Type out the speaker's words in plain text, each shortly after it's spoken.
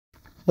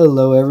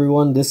Hello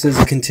everyone, this is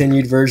a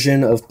continued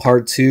version of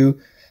part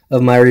 2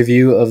 of my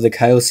review of the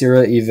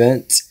Kyocera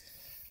event,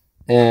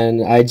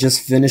 and I just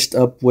finished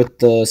up with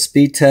the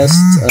speed test,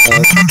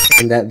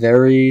 and that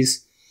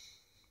varies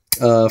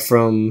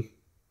from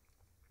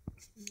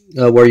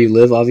where you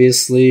live,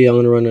 obviously. I'm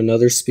going to run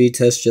another speed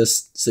test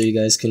just so you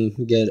guys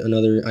can get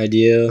another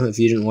idea if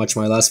you didn't watch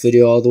my last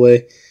video all the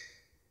way.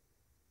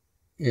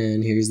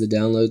 And here's the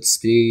download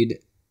speed.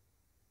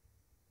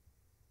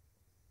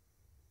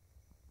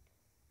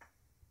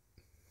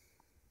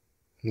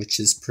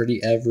 Which is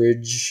pretty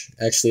average.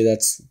 Actually,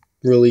 that's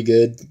really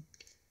good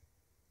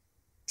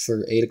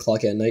for 8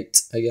 o'clock at night,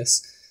 I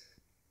guess.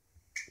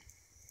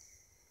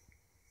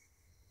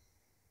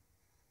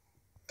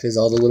 Because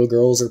all the little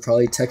girls are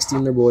probably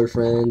texting their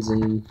boyfriends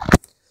and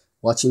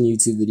watching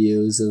YouTube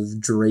videos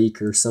of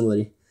Drake or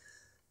somebody.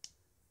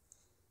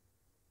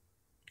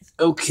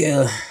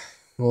 Okay,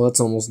 well,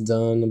 that's almost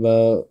done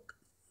about.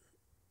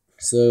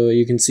 So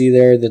you can see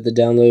there that the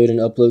download and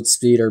upload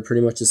speed are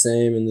pretty much the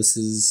same, and this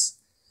is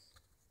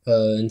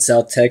in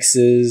South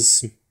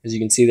Texas, as you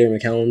can see there,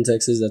 McAllen,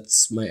 Texas.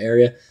 That's my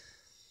area.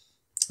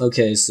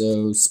 Okay,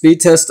 so speed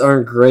tests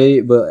aren't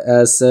great, but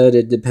as said,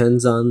 it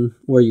depends on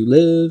where you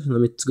live.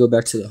 Let me go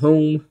back to the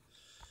home.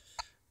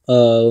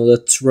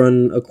 Let's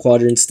run a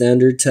quadrant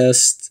standard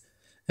test.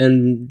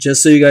 And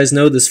just so you guys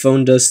know, this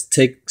phone does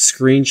take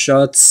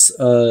screenshots.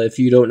 If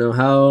you don't know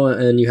how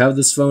and you have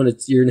this phone,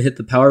 you're going to hit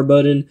the power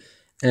button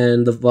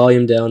and the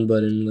volume down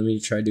button. Let me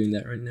try doing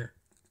that right now.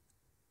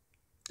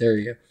 There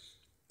you go.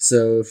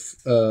 So if,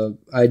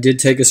 I did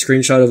take a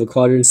screenshot of a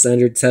quadrant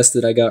standard test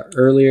that I got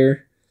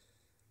earlier.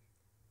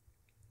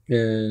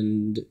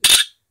 And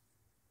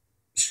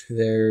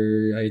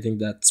there, I think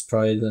that's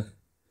probably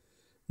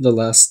the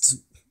last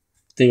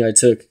thing I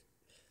took.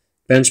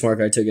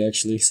 Benchmark I took,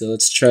 actually. So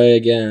let's try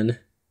again.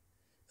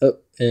 Oh,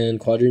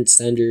 and quadrant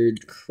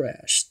standard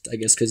crashed. I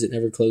guess because it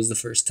never closed the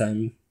first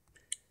time.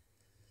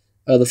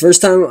 The first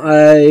time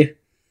I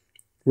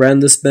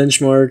ran this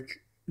benchmark,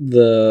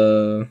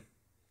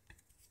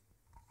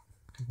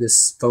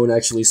 this phone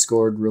actually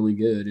scored really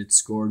good. It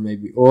scored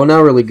maybe, well,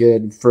 not really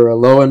good for a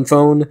low-end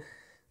phone,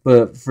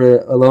 but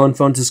for a low-end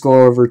phone to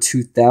score over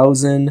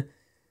 2,000,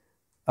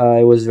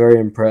 I was very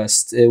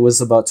impressed. It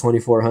was about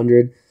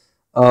 2,400.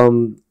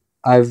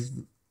 I've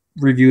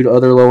reviewed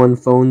other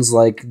low-end phones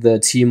like the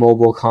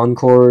T-Mobile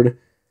Concorde,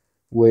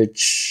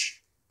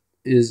 which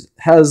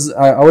has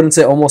I wouldn't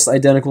say almost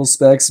identical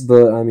specs,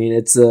 but I mean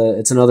it's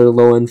another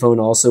low-end phone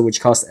also, which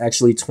costs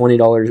actually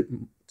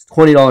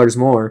 $20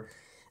 more,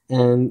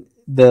 and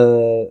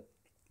the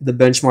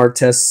benchmark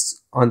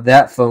tests on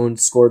that phone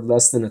scored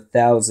less than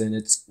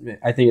 1,000.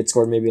 I think it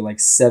scored maybe like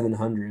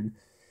 700.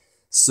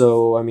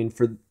 So I mean,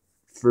 for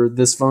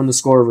this phone to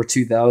score over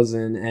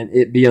 2,000 and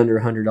it be under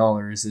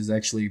 $100 is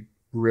actually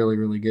really,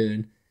 really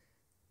good.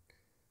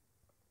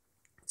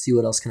 Let's see,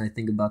 what else can I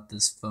think about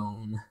this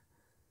phone?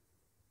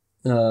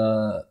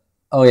 Oh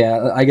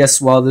yeah, I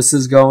guess while this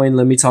is going,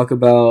 let me talk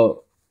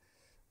about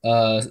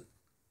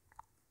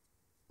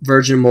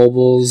Virgin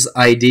Mobile's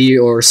ID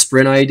or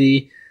Sprint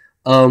ID.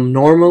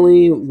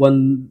 Normally,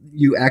 when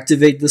you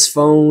activate this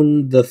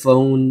phone,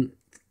 phones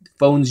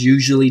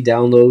usually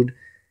download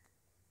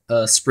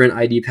Sprint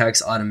ID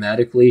packs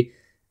automatically.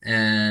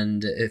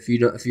 And if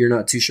you're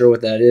not too sure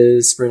what that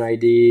is, Sprint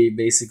ID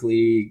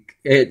basically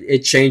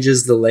it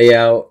changes the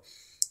layout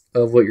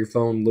of what your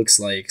phone looks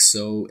like.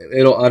 So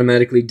it'll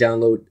automatically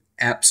download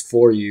apps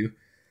for you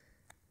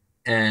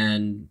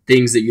and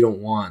things that you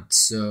don't want.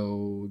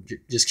 So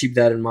just keep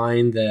that in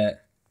mind,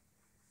 that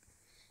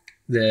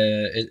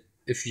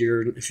if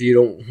you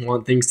don't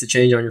want things to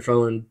change on your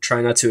phone,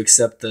 try not to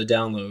accept the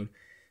download.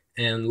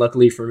 And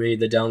luckily for me,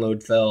 the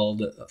download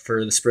failed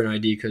for the Sprint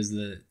ID because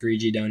the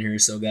 3G down here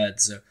is so bad,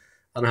 so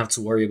I don't have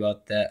to worry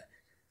about that.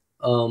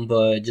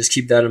 But just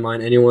keep that in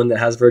mind. Anyone that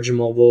has Virgin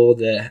Mobile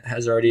that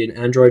has already an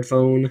Android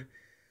phone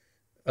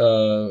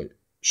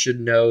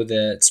should know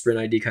that Sprint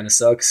ID kind of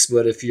sucks.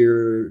 But if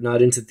you're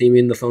not into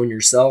theming the phone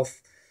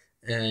yourself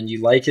and you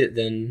like it,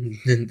 then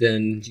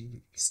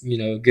you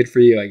know, good for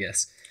you, I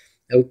guess.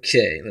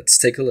 Okay, let's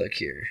take a look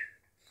here.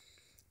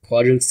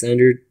 Quadrant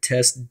standard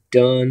test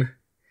done.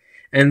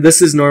 And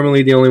this is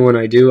normally the only one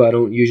I do. I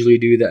don't usually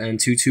do the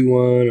Antutu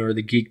one or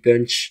the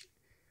Geekbench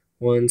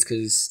ones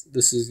because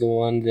this is the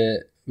one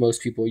that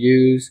most people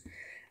use.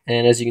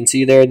 And as you can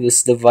see there,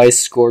 this device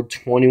scored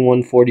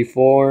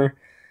 2144.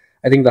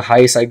 I think the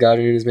highest I got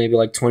in is maybe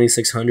like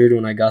 2600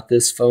 when I got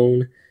this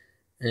phone.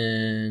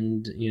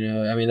 And, you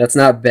know, I mean, that's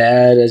not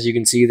bad. As you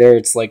can see there,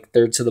 it's like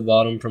third to the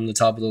bottom from the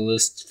top of the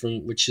list,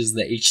 which is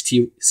the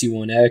HTC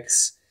One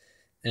X.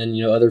 And,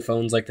 you know, other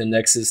phones like the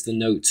Nexus, the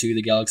Note 2,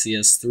 the Galaxy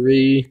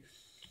S3.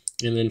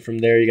 And then from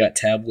there, you got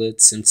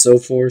tablets and so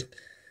forth.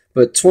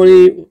 But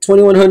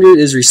 2100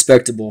 is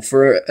respectable.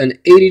 For an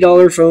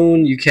 $80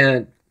 phone, you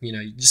can't, you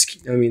know,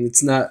 I mean,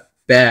 it's not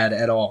bad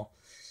at all.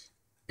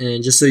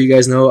 And just so you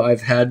guys know,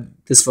 I've had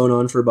this phone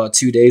on for about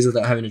 2 days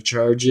without having to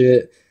charge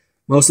it.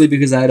 Mostly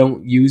because I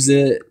don't use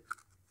it,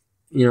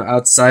 you know,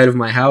 outside of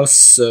my house.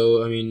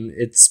 So, I mean,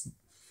 it's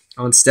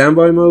on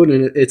standby mode,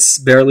 and it's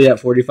barely at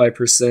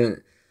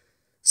 45%.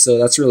 So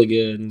that's really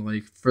good,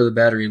 like for the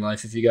battery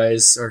life. If you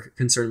guys are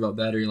concerned about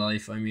battery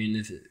life, I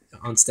mean,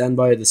 on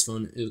standby, this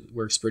phone, it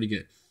works pretty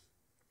good.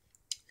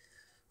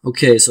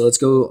 Okay, so let's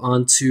go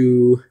on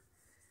to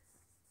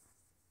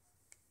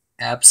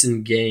apps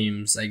and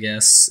games, I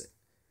guess,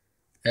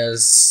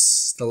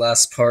 as the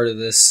last part of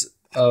this.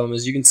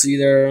 As you can see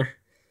there,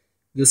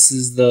 this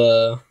is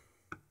how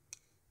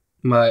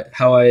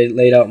I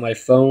laid out my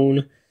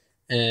phone,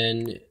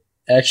 and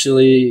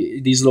actually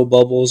these little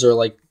bubbles are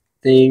like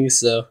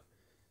things,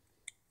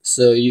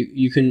 so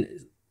you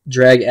can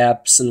drag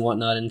apps and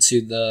whatnot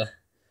into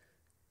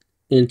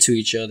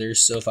each other.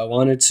 So if I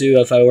wanted to,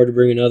 if I were to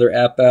bring another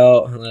app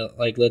out,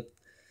 like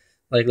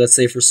let's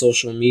say for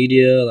social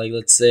media, like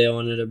let's say I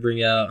wanted to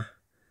bring out,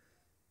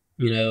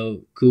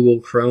 Google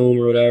Chrome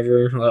or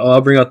whatever, I'll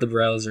bring out the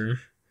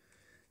browser.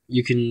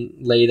 You can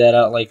lay that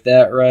out like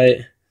that,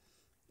 right?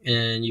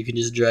 And you can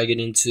just drag it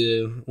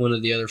into one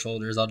of the other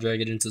folders. I'll drag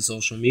it into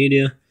social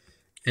media,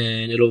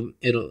 and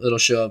it'll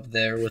show up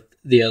there with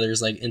the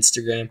others like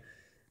Instagram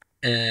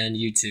and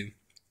YouTube.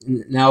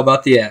 Now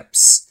about the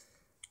apps.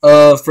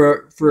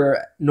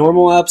 For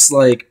normal apps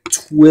like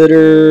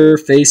Twitter,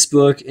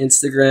 Facebook,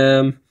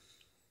 Instagram,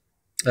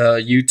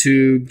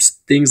 YouTube,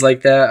 things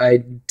like that, I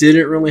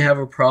didn't really have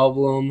a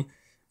problem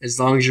as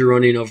long as you're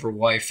running over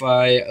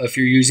Wi-Fi. If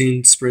you're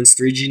using Sprint's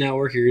 3G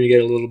network, you're going to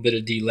get a little bit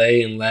of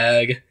delay and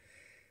lag.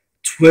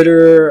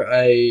 Twitter,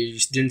 I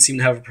didn't seem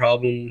to have a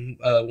problem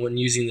when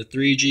using the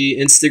 3G.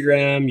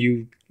 Instagram,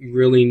 you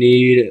really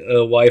need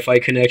a Wi-Fi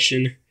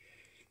connection.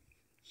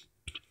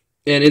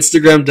 And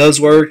Instagram does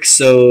work,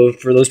 so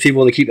for those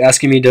people that keep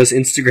asking me, does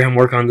Instagram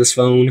work on this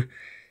phone?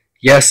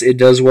 Yes, it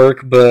does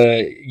work,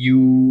 but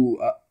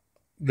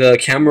the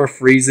camera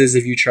freezes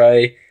if you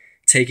try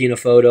taking a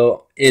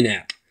photo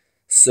in-app.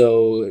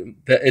 So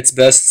it's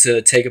best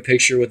to take a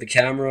picture with the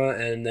camera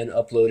and then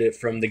upload it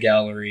from the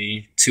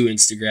gallery to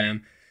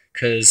Instagram,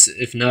 because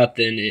if not,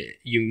 then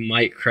you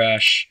might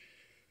crash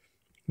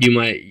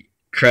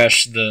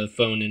the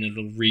phone and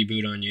it'll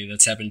reboot on you.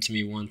 That's happened to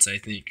me once, I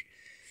think.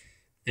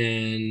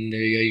 And there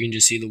you go. You can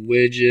just see the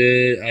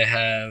widget. I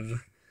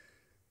have,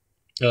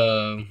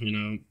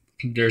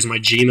 there's my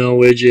Gmail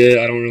widget.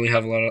 I don't really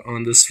have a lot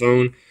on this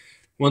phone.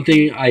 One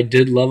thing I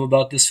did love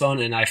about this phone,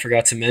 and I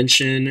forgot to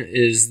mention,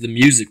 is the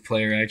music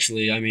player,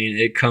 actually. I mean,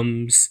 it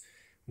comes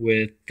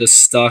with the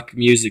stock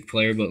music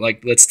player, but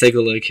like, let's take a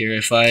look here.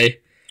 If I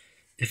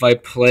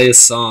play a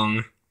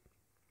song,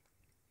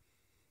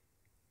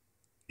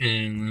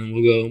 and then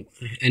we'll go,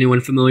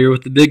 anyone familiar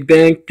with the Big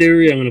Bang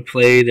Theory? I'm going to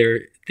play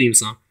their theme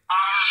song.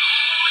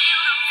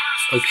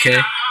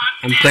 Okay,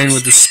 I'm playing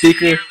with the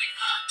speaker.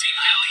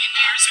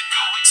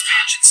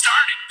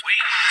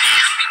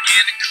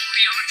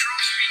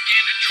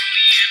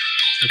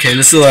 Okay, and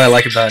this is what I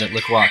like about it.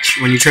 Look, watch.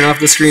 When you turn off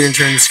the screen and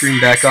turn the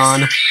screen back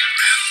on,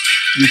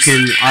 you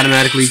can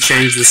automatically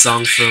change the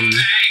song from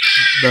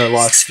the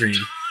lock screen.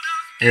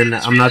 And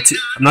I'm not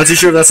too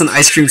sure if that's an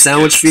ice cream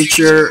sandwich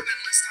feature,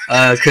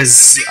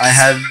 because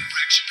I've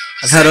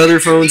had other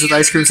phones with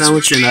ice cream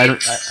sandwich, and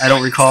I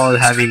don't recall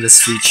having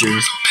this feature.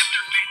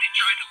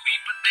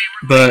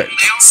 But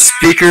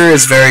speaker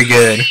is very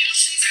good.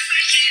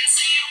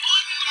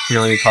 Here,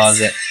 let me pause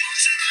it.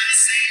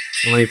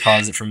 Let me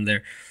pause it from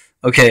there.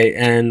 Okay,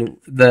 and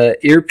the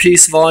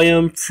earpiece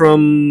volume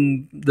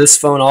from this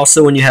phone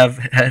also, when you have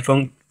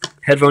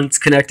headphones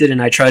connected,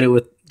 and I tried it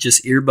with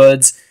just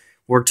earbuds,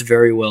 worked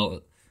very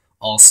well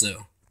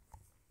also.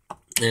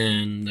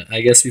 And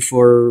I guess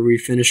before we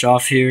finish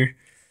off here,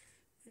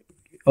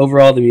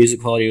 overall the music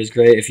quality was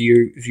great. If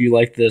you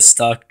like the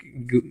stock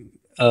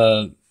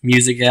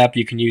music app,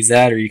 you can use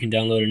that, or you can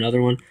download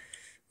another one.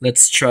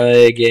 Let's try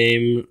a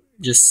game,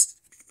 just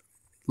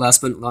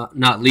last but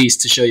not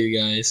least, to show you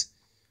guys.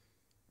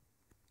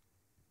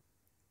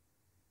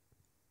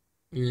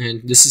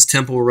 And this is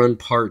Temple Run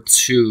Part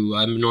 2.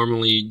 I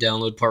normally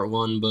download Part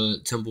 1,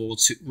 but Temple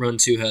Run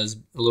 2 has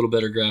a little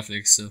better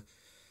graphics. So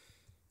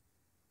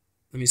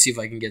let me see if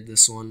I can get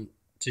this one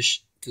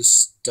to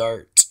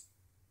start.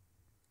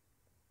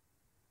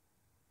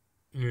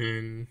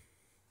 And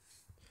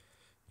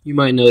you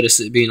might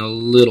notice it being a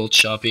little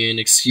choppy, and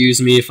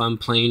excuse me if I'm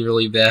playing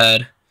really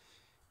bad.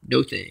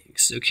 No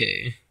thanks.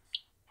 Okay.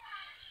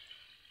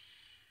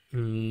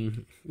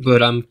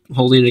 But I'm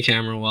holding the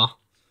camera well.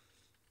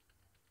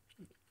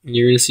 And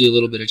you're going to see a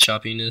little bit of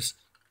choppiness.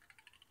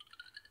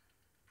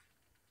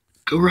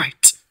 Go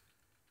right.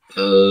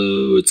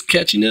 Oh, it's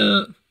catching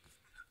up.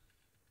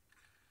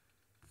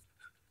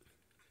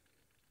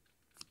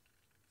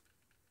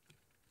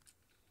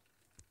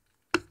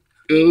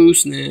 Oh,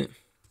 snap.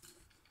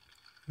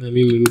 Let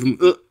me move them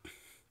up.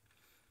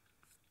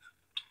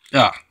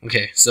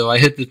 Okay. So I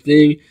hit the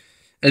thing,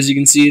 as you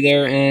can see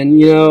there,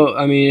 and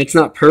I mean, it's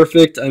not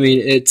perfect. I mean,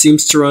 it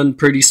seems to run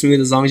pretty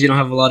smooth. As long as you don't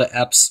have a lot of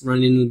apps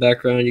running in the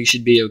background, you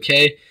should be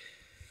okay.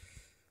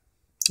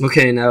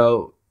 Okay,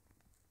 now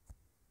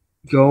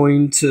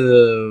going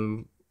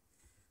to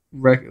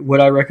would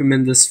I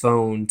recommend this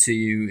phone to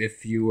you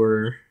if you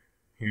were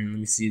here? Let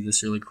me see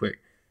this really quick.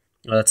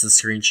 That's a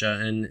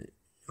screenshot, and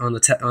on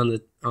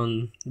the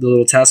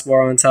little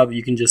taskbar on top,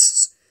 you can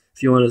just,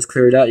 if you want to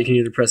clear it out, you can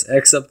either press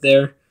X up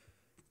there,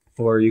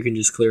 or you can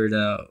just clear it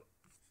out.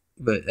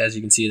 But as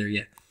you can see there,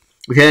 yeah.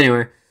 Okay,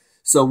 anyway,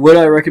 so would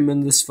I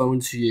recommend this phone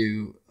to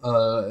you?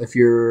 If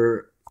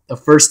you're a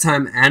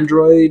first-time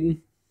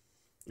Android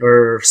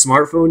or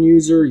smartphone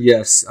user,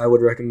 yes, I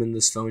would recommend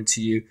this phone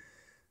to you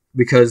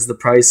because the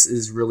price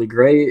is really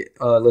great.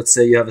 Let's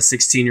say you have a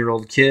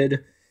 16-year-old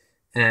kid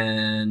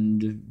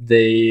and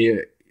they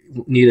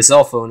need a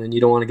cell phone and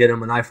you don't want to get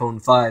them an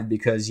iPhone 5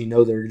 because you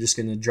know they're just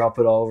going to drop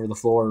it all over the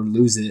floor or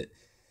lose it,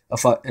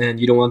 and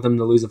you don't want them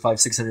to lose a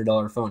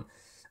 $500-600 phone.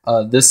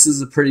 This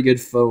is a pretty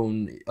good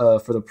phone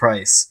for the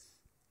price,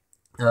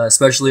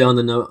 especially on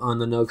the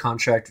no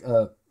contract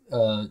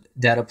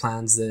data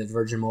plans that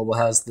Virgin Mobile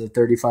has, the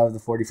 $35, the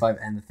 $45,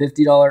 and the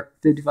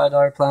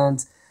 $55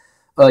 plans.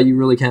 You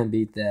really can't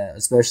beat that,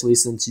 especially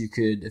since you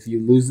could, if you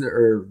lose it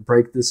or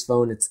break this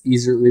phone, it's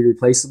easily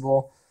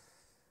replaceable.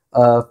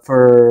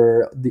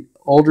 For the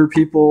older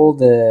people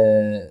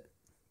that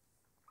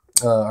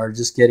are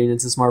just getting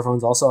into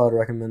smartphones, also I'd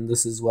recommend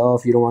this as well.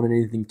 If you don't want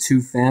anything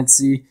too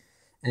fancy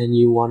and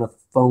you want a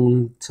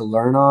phone to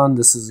learn on,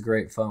 this is a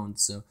great phone.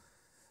 So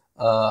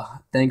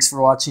thanks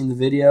for watching the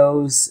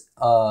videos.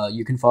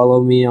 You can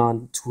follow me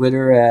on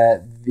Twitter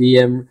at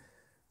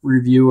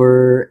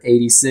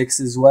VMReviewer86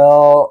 as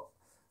well,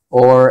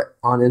 or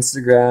on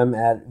Instagram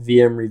at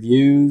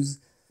VMReviews.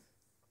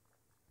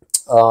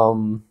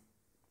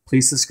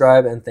 Please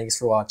subscribe, and thanks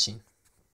for watching.